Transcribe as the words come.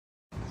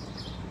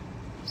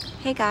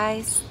Hey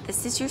guys,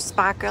 this is your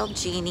Spa Girl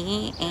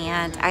Jeannie,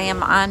 and I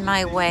am on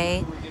my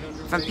way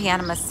from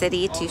Panama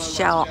City to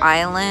Shell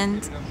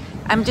Island.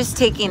 I'm just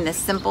taking the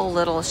simple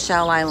little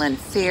Shell Island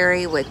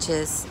ferry, which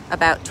is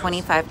about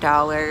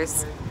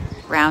 $25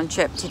 round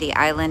trip to the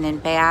island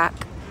and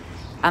back.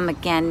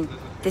 Again,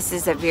 this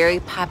is a very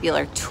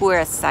popular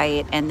tourist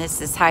site, and this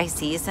is high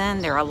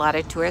season. There are a lot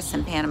of tourists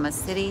in Panama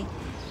City,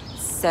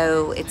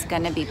 so it's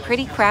going to be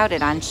pretty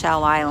crowded on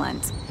Shell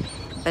Island.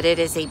 But it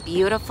is a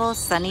beautiful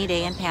sunny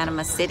day in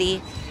Panama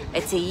City.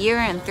 It's a year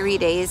and 3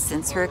 days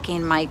since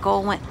Hurricane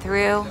Michael went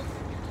through,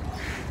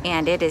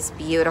 and it is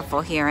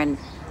beautiful here, and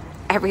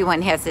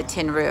everyone has a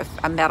tin roof,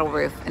 a metal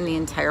roof in the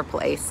entire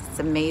place. It's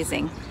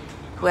amazing.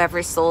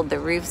 Whoever sold the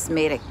roofs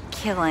made a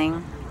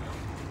killing,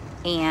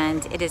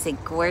 and it is a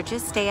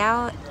gorgeous day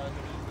out.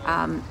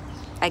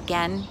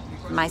 Again,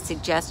 my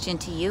suggestion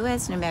to you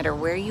is no matter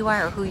where you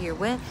are or who you're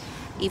with,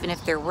 even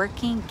if they're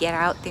working, get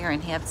out there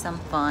and have some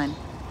fun.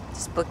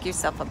 Just book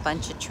yourself a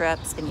bunch of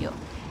trips, and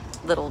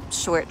little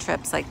short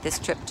trips like this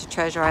trip to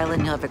Treasure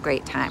Island. You'll have a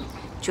great time.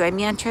 Join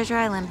me on Treasure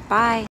Island. Bye.